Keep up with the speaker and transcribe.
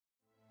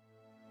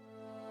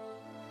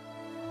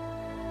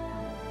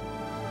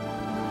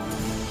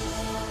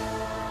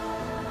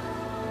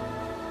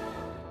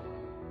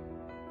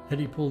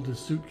Eddie pulled his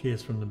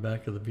suitcase from the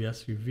back of the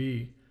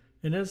SUV,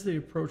 and as they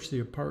approached the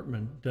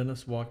apartment,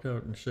 Dennis walked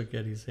out and shook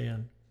Eddie's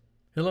hand.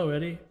 "Hello,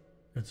 Eddie.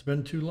 It's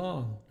been too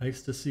long.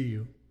 Nice to see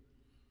you."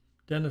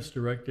 Dennis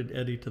directed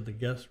Eddie to the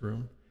guest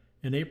room,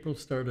 and April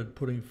started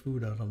putting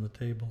food out on the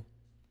table.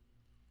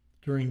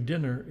 During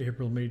dinner,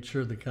 April made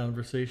sure the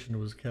conversation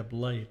was kept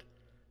light,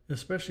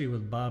 especially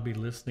with Bobby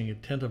listening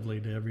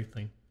attentively to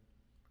everything.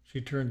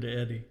 She turned to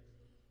Eddie.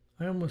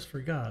 "I almost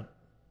forgot.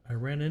 I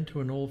ran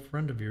into an old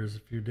friend of yours a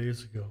few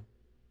days ago."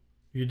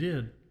 "You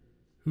did?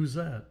 Who's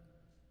that?"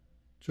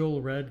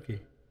 "Joel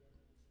Radke."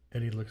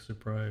 Eddie looked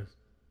surprised.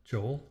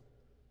 "Joel?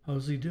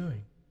 How's he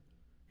doing?"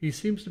 "He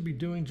seems to be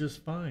doing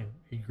just fine.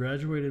 He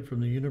graduated from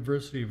the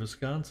University of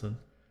Wisconsin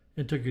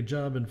and took a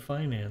job in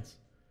finance.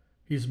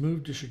 He's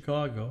moved to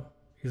Chicago.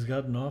 He's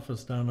got an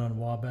office down on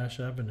Wabash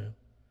Avenue.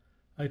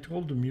 I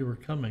told him you were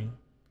coming,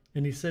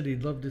 and he said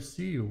he'd love to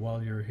see you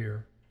while you're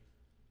here."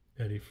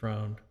 Eddie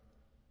frowned.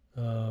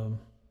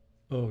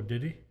 Oh,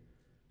 did he?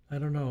 I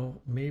don't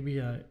know.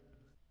 Maybe I...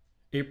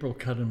 April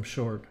cut him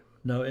short.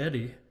 "Now,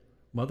 Eddie,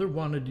 Mother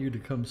wanted you to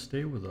come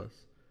stay with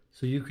us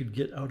so you could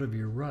get out of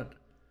your rut.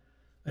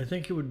 I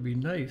think it would be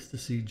nice to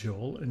see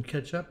Joel and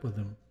catch up with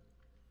him.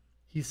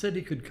 He said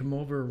he could come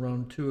over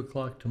around 2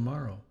 o'clock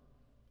tomorrow.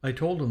 I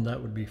told him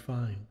that would be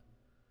fine."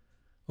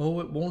 "Oh,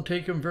 it won't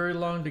take him very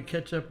long to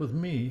catch up with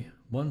me.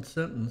 One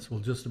sentence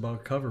will just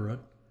about cover it.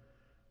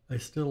 I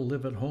still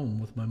live at home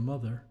with my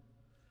mother."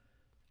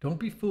 "Don't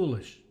be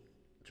foolish.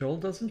 Joel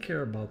doesn't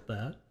care about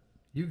that.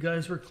 You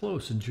guys were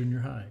close in junior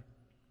high.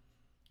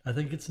 I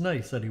think it's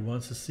nice that he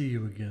wants to see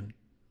you again."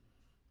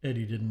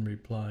 Eddie didn't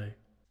reply.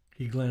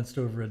 He glanced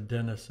over at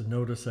Dennis and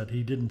noticed that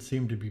he didn't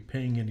seem to be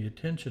paying any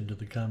attention to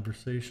the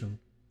conversation.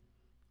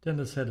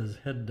 Dennis had his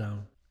head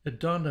down. It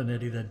dawned on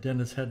Eddie that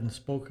Dennis hadn't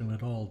spoken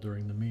at all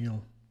during the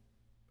meal.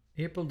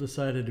 April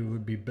decided it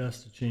would be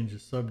best to change the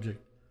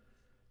subject.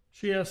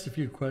 She asked a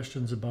few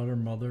questions about her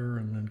mother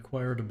and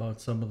inquired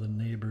about some of the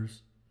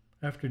neighbors.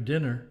 After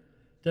dinner,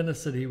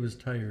 Dennis said he was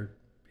tired.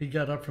 He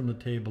got up from the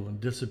table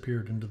and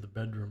disappeared into the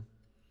bedroom.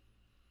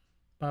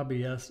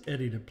 Bobby asked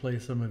Eddie to play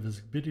some of his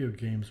video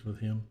games with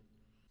him.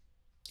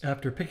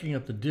 After picking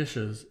up the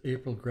dishes,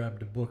 April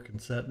grabbed a book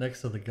and sat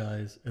next to the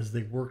guys as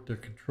they worked their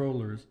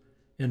controllers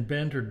and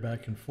bantered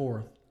back and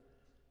forth.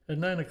 At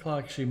 9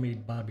 o'clock, she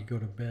made Bobby go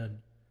to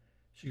bed.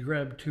 She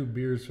grabbed 2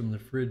 beers from the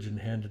fridge and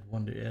handed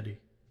one to Eddie.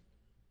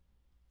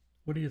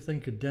 "What do you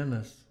think of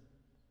Dennis?"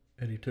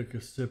 Eddie took a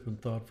sip and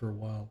thought for a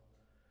while.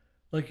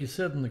 "Like you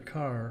said in the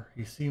car,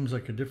 he seems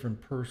like a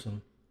different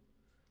person.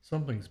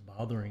 Something's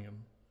bothering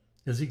him.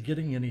 Is he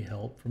getting any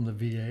help from the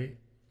VA?"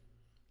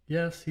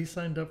 "Yes, he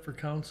signed up for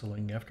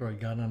counseling after I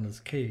got on his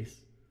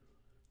case,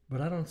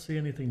 but I don't see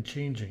anything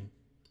changing.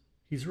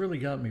 He's really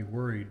got me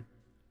worried."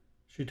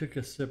 She took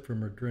a sip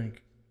from her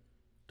drink.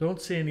 "Don't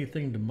say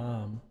anything to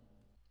Mom.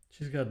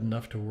 She's got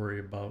enough to worry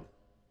about."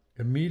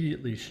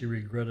 Immediately she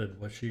regretted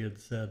what she had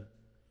said.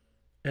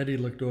 Eddie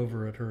looked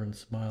over at her and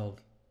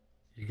smiled.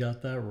 "You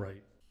got that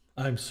right."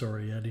 "I'm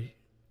sorry, Eddie.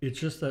 It's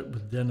just that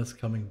with Dennis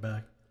coming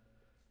back."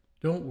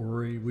 "Don't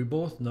worry. We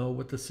both know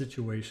what the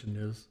situation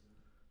is.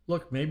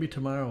 Look, maybe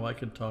tomorrow I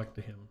could talk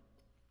to him.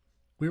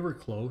 We were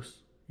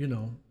close,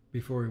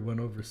 before he went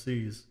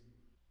overseas.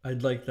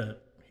 I'd like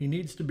that. He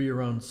needs to be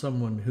around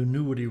someone who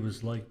knew what he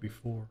was like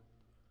before."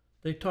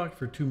 They talked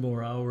for 2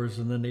 more hours,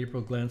 and then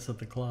April glanced at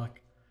the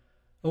clock.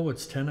 "Oh,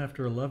 it's 10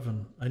 after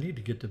 11. I need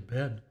to get to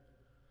bed.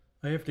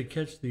 I have to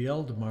catch the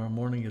L tomorrow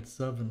morning at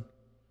 7.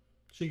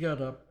 She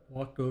got up,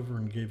 walked over,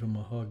 and gave him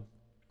a hug.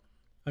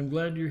 "I'm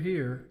glad you're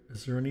here.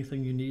 Is there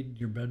anything you need in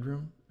your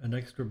bedroom? An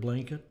extra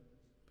blanket?"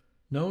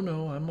 No,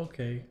 I'm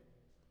okay."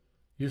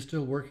 "You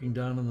still working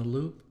down in the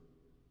Loop?"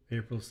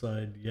 April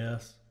sighed.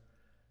 "Yes."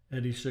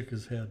 Eddie shook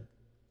his head.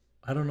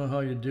 "I don't know how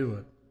you do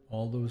it.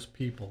 All those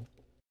people."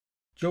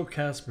 Joe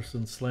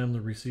Casperson slammed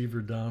the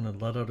receiver down and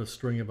let out a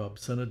string of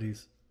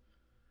obscenities.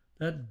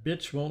 "That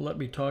bitch won't let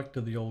me talk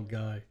to the old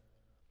guy."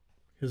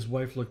 His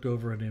wife looked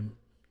over at him.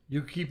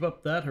 "You keep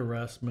up that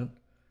harassment,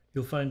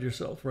 you'll find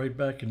yourself right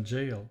back in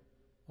jail.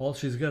 All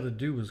she's got to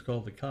do is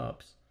call the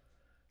cops.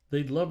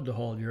 They'd love to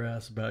haul your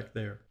ass back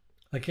there.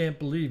 I can't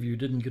believe you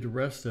didn't get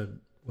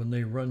arrested when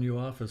they run you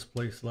off his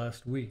place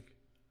last week.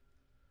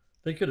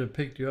 They could have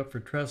picked you up for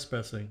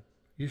trespassing.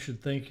 You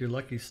should thank your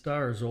lucky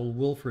stars old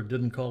Wilfred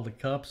didn't call the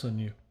cops on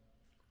you.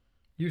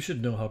 You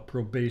should know how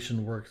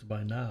probation works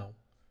by now."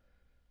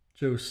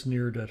 Joe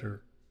sneered at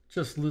her.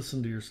 "Just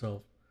listen to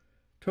yourself.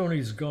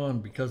 Tony's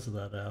gone because of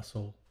that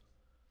asshole."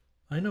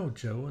 "I know,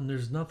 Joe, and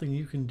there's nothing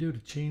you can do to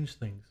change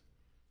things.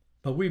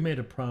 But we made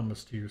a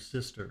promise to your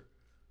sister.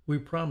 We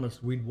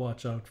promised we'd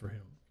watch out for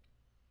him."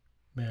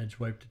 Madge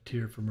wiped a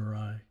tear from her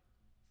eye.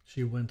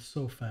 She went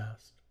so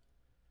fast.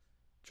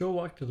 Joe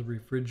walked to the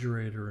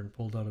refrigerator and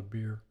pulled out a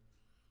beer.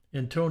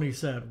 "And Tony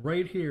sat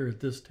right here at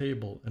this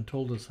table and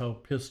told us how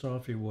pissed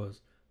off he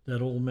was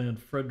that old man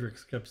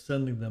Fredericks kept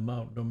sending them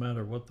out no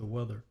matter what the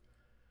weather."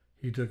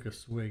 He took a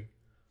swig.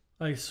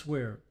 "I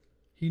swear,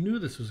 he knew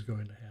this was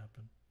going to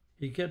happen.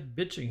 He kept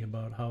bitching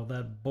about how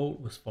that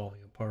boat was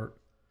falling apart.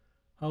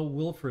 How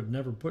Wilfred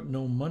never put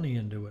no money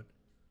into it.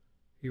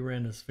 He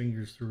ran his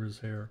fingers through his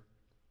hair.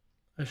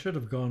 I should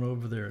have gone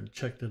over there and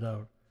checked it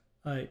out.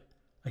 I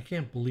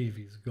can't believe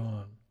he's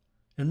gone.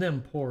 And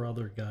them poor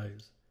other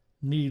guys,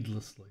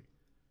 needlessly,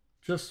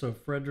 just so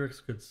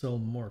Fredericks could sell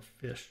more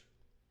fish.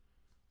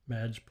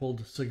 Madge pulled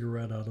a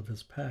cigarette out of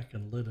his pack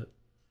and lit it.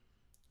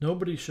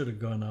 Nobody should have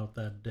gone out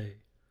that day.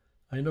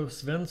 I know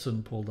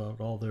Svensson pulled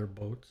out all their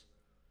boats.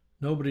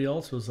 Nobody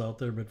else was out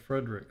there but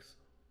Fredericks.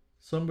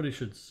 Somebody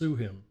should sue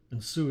him,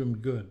 and sue him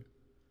good.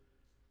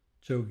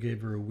 Joe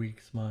gave her a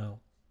weak smile.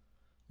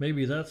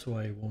 Maybe that's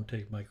why he won't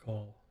take my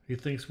call. He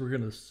thinks we're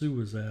going to sue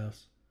his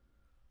ass.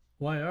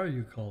 Why are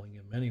you calling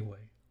him, anyway?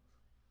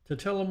 To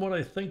tell him what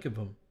I think of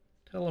him.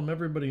 Tell him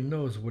everybody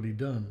knows what he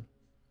done.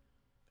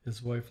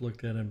 His wife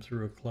looked at him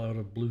through a cloud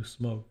of blue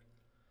smoke.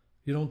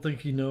 You don't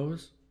think he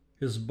knows?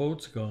 His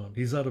boat's gone.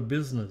 He's out of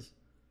business.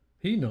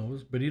 He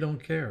knows, but he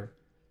don't care.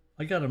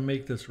 I got to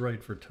make this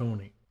right for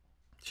Tony.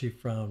 She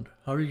frowned.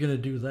 How are you going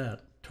to do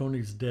that?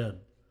 Tony's dead.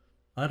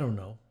 I don't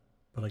know,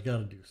 but I got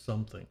to do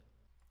something.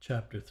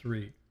 Chapter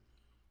 3.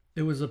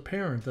 It was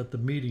apparent that the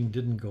meeting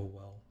didn't go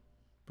well.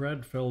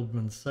 Brad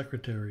Feldman's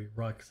secretary,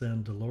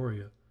 Roxanne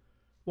Deloria,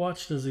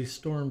 watched as he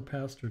stormed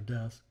past her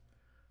desk,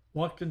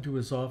 walked into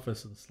his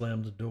office and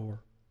slammed the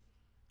door.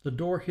 The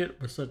door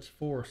hit with such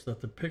force that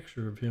the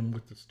picture of him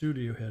with the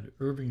studio head,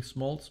 Irving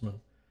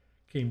Schmaltzman,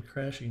 came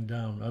crashing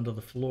down onto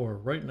the floor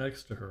right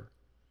next to her.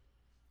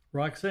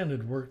 Roxanne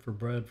had worked for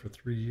Brad for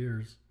 3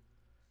 years.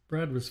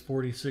 Brad was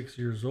 46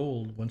 years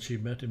old when she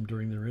met him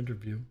during their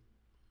interview.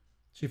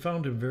 She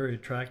found him very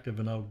attractive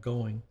and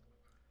outgoing.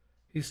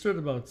 He stood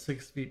about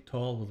 6 feet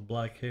tall with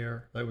black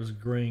hair that was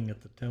graying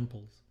at the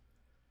temples.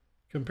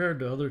 Compared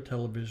to other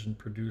television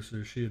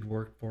producers she had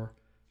worked for,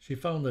 she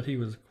found that he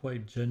was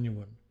quite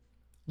genuine,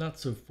 not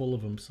so full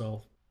of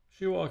himself.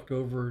 She walked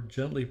over,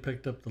 gently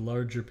picked up the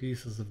larger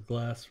pieces of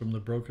glass from the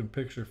broken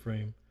picture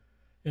frame,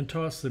 and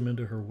tossed them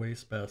into her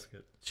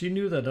wastebasket. She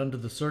knew that under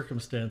the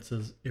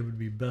circumstances it would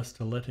be best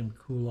to let him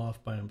cool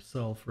off by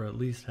himself for at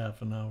least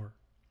half an hour.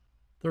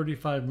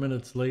 35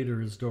 minutes later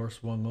his door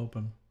swung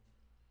open.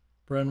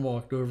 Bren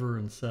walked over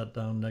and sat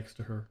down next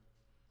to her.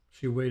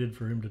 She waited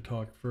for him to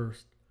talk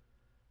first.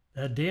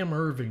 That damn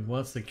Irving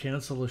wants to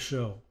cancel a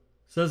show.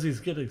 Says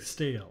he's getting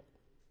stale.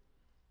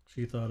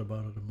 She thought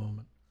about it a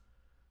moment.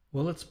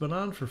 Well, it's been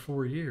on for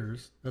 4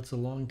 years. That's a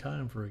long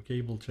time for a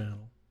cable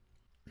channel.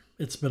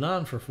 It's been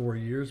on for 4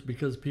 years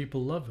because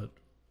people love it.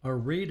 Our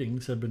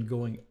ratings have been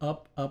going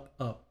up, up,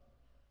 up.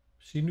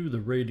 She knew the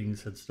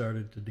ratings had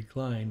started to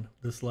decline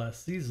this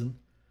last season,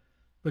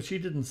 but she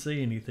didn't say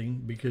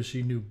anything because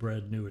she knew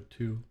Brad knew it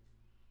too.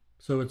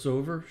 So it's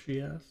over, she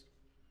asked.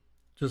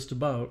 Just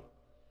about.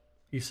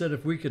 He said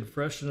if we could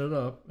freshen it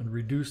up and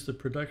reduce the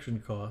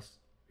production costs,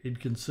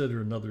 he'd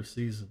consider another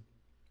season.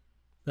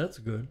 That's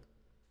good.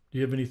 Do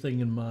you have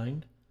anything in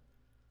mind?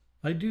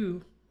 I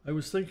do. I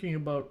was thinking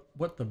about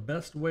what the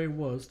best way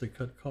was to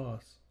cut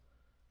costs.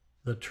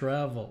 The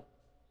travel.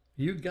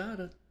 You got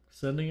it.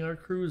 Sending our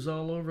crews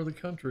all over the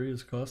country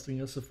is costing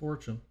us a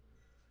fortune.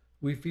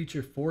 We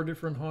feature 4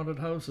 different haunted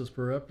houses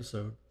per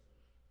episode.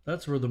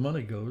 That's where the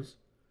money goes.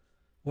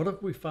 What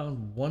if we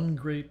found one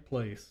great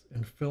place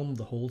and filmed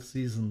the whole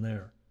season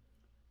there?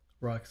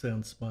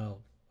 Roxanne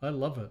smiled. I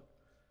love it.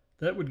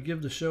 That would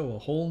give the show a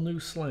whole new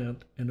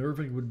slant, and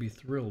Irving would be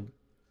thrilled.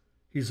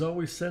 He's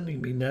always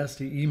sending me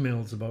nasty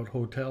emails about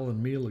hotel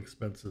and meal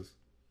expenses.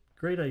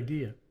 Great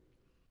idea.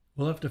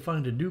 We'll have to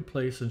find a new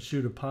place and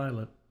shoot a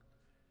pilot.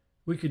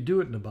 We could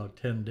do it in about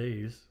 10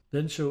 days,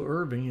 then show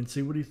Irving and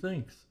see what he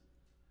thinks.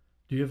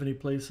 Do you have any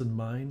place in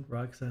mind?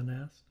 Roxanne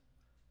asked.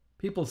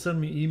 People send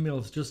me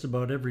emails just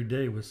about every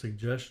day with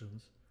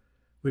suggestions.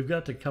 We've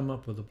got to come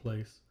up with a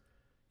place.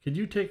 Could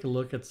you take a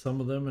look at some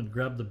of them and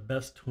grab the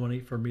best 20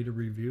 for me to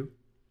review?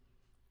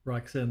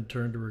 Roxanne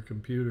turned to her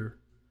computer.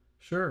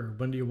 Sure,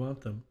 when do you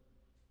want them?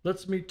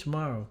 Let's meet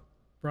tomorrow,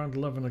 around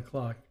 11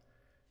 o'clock.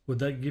 Would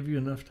that give you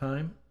enough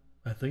time?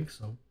 I think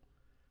so.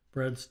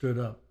 Brad stood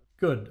up.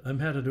 Good, I'm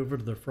headed over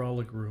to the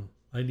Frolic Room.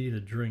 I need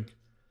a drink.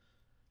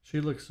 She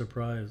looked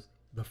surprised.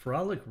 The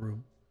Frolic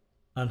Room?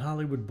 On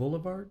Hollywood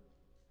Boulevard?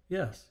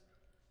 Yes.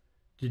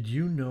 Did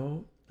you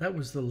know that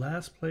was the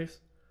last place?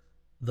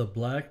 The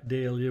Black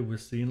Dahlia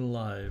was seen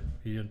alive,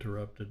 he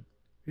interrupted.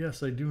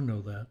 Yes, I do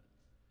know that.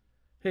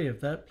 Hey, if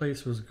that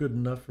place was good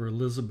enough for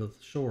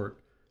Elizabeth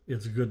Short,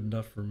 it's good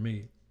enough for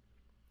me.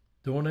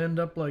 Don't end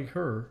up like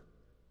her,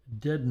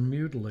 dead and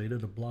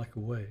mutilated a block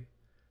away.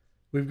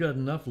 We've got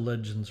enough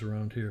legends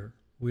around here.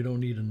 We don't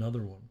need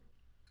another one.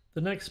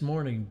 The next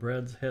morning,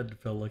 Brad's head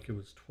felt like it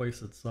was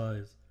twice its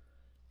size.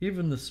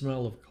 Even the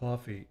smell of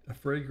coffee, a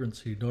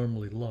fragrance he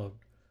normally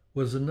loved,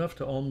 was enough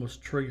to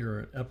almost trigger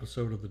an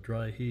episode of the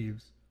Dry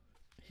Heaves.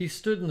 He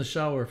stood in the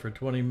shower for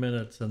 20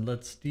 minutes and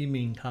let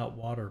steaming hot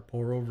water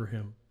pour over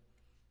him.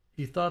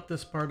 He thought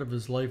this part of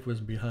his life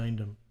was behind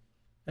him.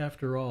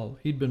 After all,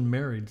 he'd been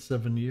married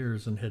 7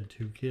 years and had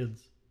 2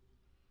 kids.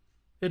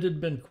 It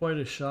had been quite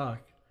a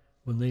shock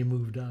when they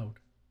moved out.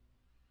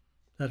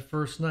 That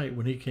first night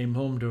when he came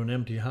home to an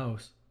empty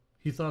house,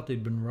 he thought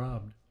they'd been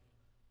robbed.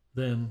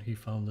 Then he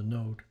found the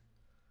note.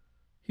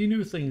 He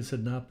knew things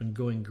had not been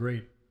going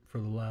great for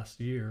the last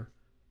year,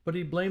 but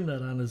he blamed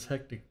that on his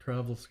hectic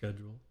travel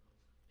schedule.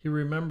 He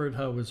remembered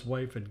how his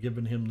wife had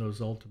given him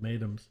those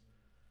ultimatums.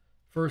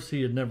 First,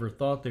 he had never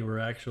thought they were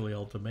actually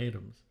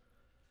ultimatums.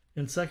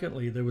 And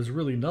secondly, there was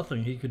really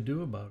nothing he could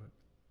do about it.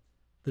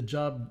 The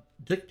job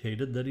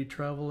dictated that he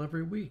travel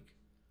every week.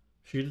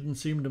 She didn't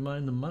seem to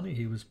mind the money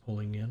he was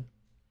pulling in.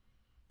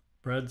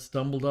 Brad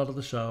stumbled out of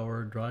the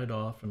shower, dried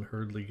off, and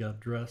hurriedly got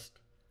dressed.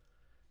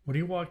 When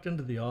he walked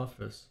into the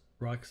office,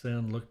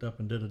 Roxanne looked up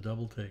and did a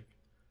double take.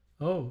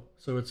 "Oh,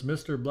 so it's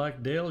Mr.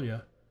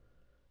 Blackdalia.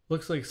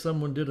 Looks like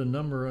someone did a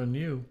number on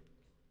you."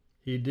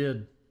 "He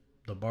did.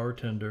 The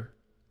bartender.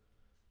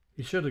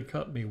 He should have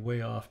cut me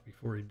way off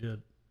before he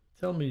did."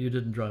 "Tell me you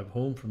didn't drive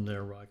home from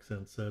there,"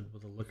 Roxanne said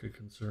with a look of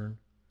concern.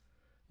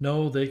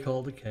 "No, they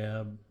called a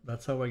cab.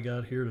 That's how I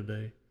got here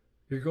today.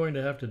 You're going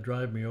to have to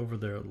drive me over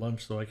there at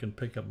lunch so I can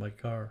pick up my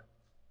car."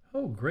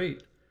 "Oh,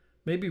 great.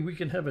 Maybe we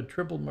can have a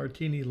triple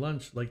martini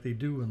lunch like they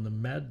do in the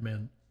Mad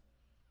Men."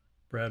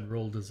 Brad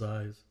rolled his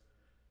eyes.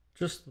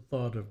 Just the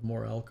thought of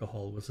more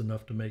alcohol was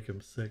enough to make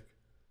him sick.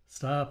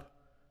 "Stop.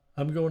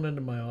 I'm going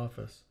into my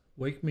office.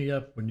 Wake me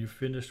up when you've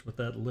finished with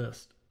that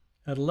list."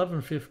 At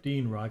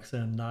 11:15,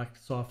 Roxanne knocked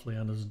softly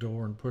on his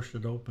door and pushed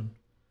it open.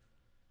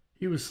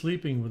 He was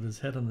sleeping with his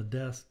head on the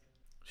desk.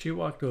 She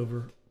walked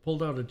over,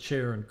 pulled out a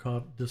chair, and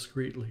coughed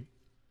discreetly.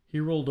 He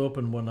rolled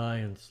open one eye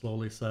and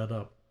slowly sat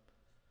up.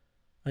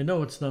 "I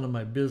know it's none of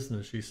my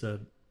business," she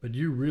said, "but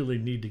you really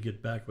need to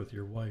get back with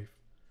your wife.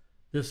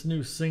 This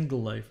new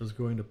single life is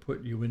going to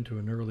put you into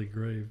an early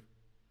grave."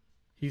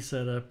 He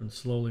sat up and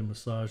slowly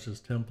massaged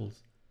his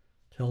temples.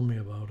 "Tell me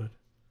about it."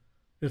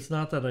 "It's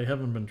not that I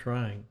haven't been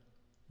trying.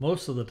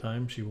 Most of the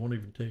time, she won't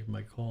even take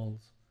my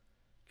calls."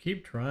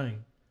 "Keep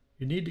trying.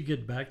 You need to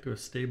get back to a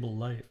stable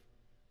life."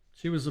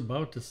 She was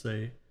about to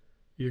say,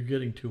 "You're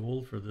getting too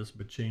old for this,"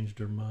 but changed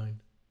her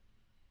mind.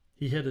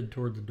 He headed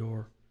toward the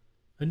door.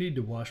 "I need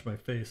to wash my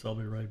face. I'll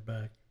be right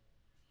back."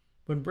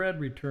 When Brad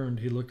returned,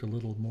 he looked a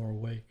little more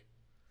awake.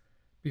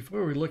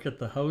 "Before we look at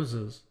the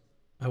houses,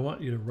 I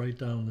want you to write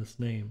down this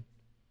name."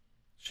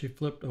 She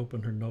flipped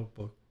open her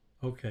notebook.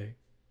 "Okay.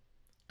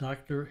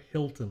 Dr.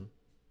 Hilton."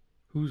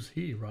 "Who's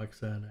he?"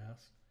 Roxanne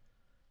asked.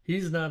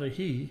 "He's not a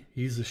he,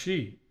 he's a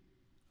she."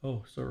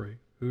 "Oh, sorry.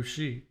 Who's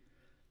she?"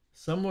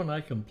 "Someone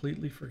I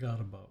completely forgot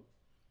about.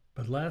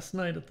 But last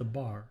night at the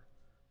bar,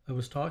 I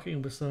was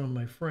talking with some of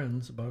my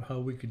friends about how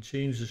we could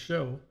change the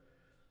show,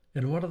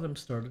 and one of them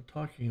started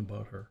talking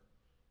about her.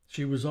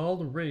 She was all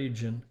the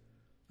rage in,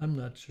 I'm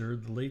not sure,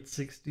 the late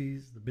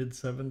 60s, the mid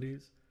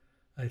 70s,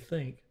 I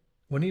think.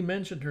 When he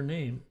mentioned her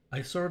name,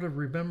 I sort of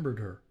remembered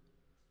her.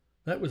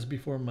 That was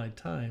before my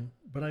time,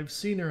 but I've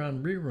seen her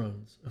on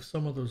reruns of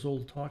some of those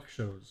old talk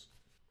shows.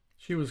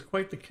 She was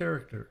quite the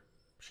character.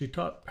 She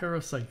taught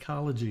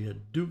parapsychology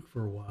at Duke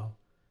for a while.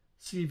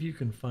 See if you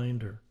can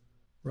find her."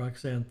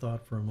 Roxanne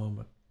thought for a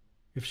moment.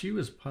 If she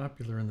was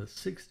popular in the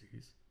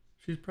 60s,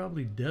 she's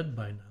probably dead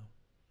by now.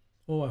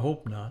 "Oh, I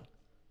hope not.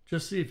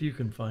 Just see if you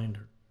can find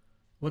her."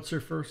 "What's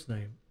her first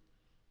name?"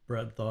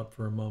 Brad thought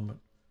for a moment.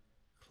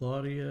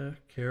 "Claudia,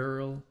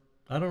 Carol,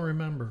 I don't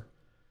remember.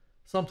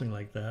 Something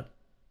like that.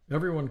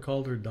 Everyone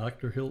called her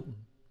Dr.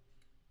 Hilton."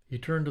 He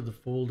turned to the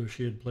folder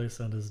she had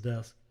placed on his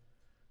desk.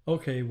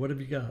 "Okay, what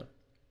have you got?"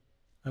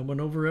 "I went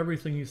over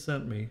everything you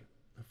sent me.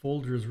 The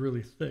folder is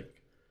really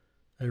thick.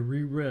 I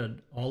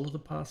reread all of the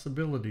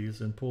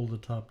possibilities and pulled the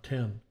top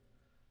 10.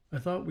 I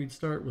thought we'd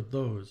start with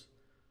those.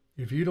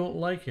 If you don't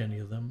like any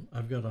of them,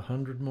 I've got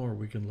 100 more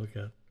we can look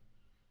at.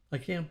 I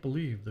can't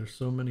believe there's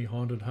so many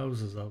haunted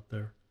houses out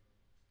there."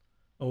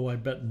 "Oh, I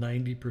bet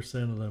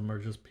 90% of them are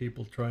just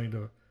people trying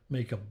to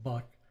make a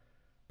buck.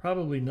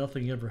 Probably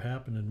nothing ever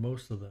happened in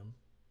most of them.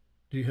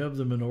 Do you have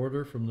them in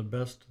order from the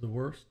best to the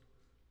worst?"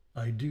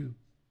 "I do."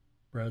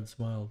 Brad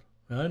smiled.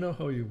 "I know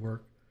how you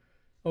work.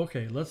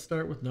 Okay, let's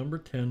start with number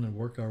 10 and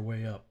work our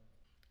way up."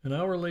 An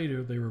hour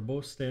later, they were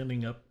both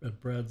standing up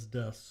at Brad's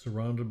desk,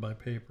 surrounded by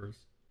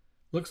papers.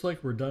 "Looks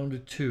like we're down to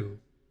 2.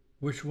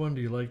 Which one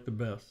do you like the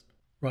best?"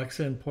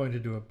 Roxanne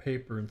pointed to a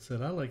paper and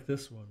said, "I like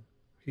this one."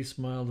 He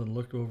smiled and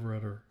looked over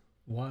at her.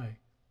 "Why?"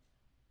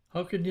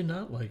 "How can you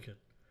not like it?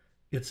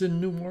 It's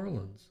in New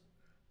Orleans.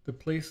 The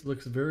place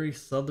looks very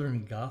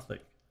Southern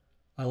Gothic.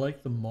 I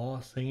like the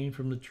moss hanging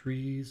from the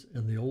trees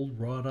and the old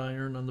wrought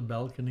iron on the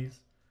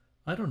balconies.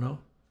 I don't know.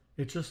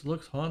 It just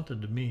looks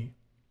haunted to me."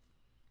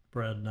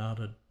 Brad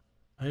nodded.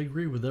 "I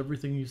agree with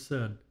everything you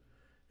said.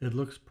 It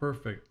looks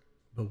perfect,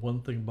 but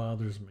one thing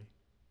bothers me."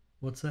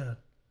 "What's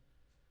that?"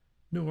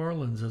 "New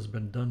Orleans has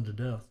been done to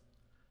death.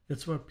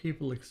 It's what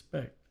people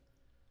expect.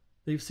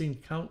 They've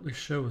seen countless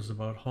shows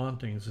about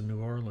hauntings in New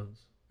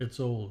Orleans. It's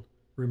old.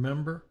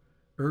 Remember?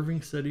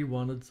 Irving said he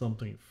wanted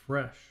something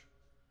fresh."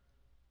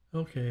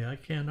 "Okay, I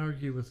can't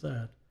argue with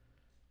that."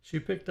 She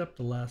picked up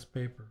the last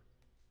paper.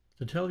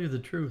 "To tell you the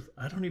truth,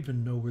 I don't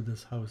even know where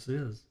this house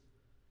is."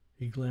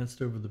 He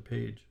glanced over the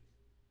page.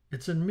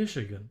 "It's in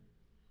Michigan."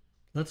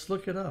 "Let's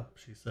look it up,"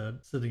 she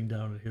said, sitting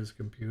down at his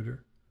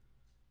computer.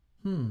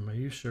 Are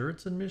you sure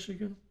it's in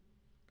Michigan?"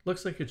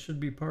 Looks like it should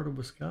be part of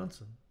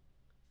Wisconsin.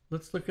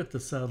 Let's look at the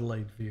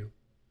satellite view.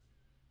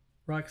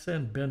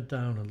 Roxanne bent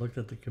down and looked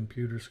at the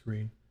computer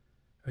screen.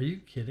 Are you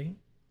kidding?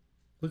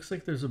 Looks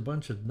like there's a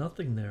bunch of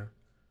nothing there.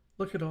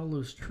 Look at all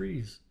those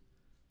trees.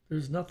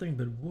 There's nothing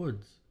but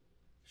woods.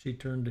 She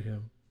turned to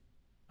him.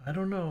 I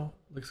don't know.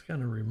 Looks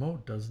kind of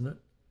remote, doesn't it?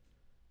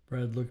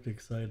 Brad looked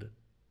excited.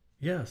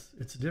 Yes,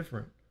 it's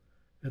different.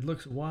 It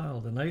looks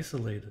wild and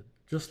isolated,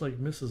 just like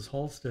Mrs.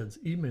 Halstead's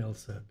email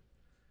said.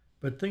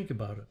 But think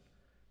about it.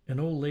 An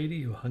old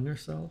lady who hung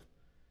herself?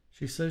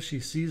 She says she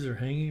sees her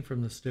hanging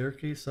from the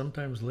staircase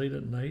sometimes late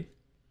at night.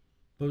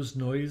 Those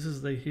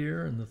noises they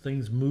hear and the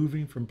things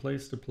moving from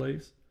place to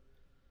place.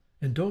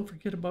 And don't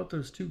forget about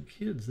those 2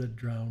 kids that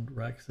drowned,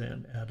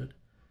 Roxanne added.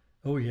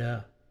 Oh,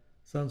 yeah.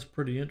 Sounds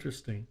pretty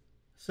interesting.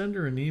 Send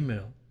her an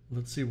email.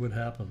 Let's see what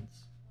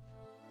happens.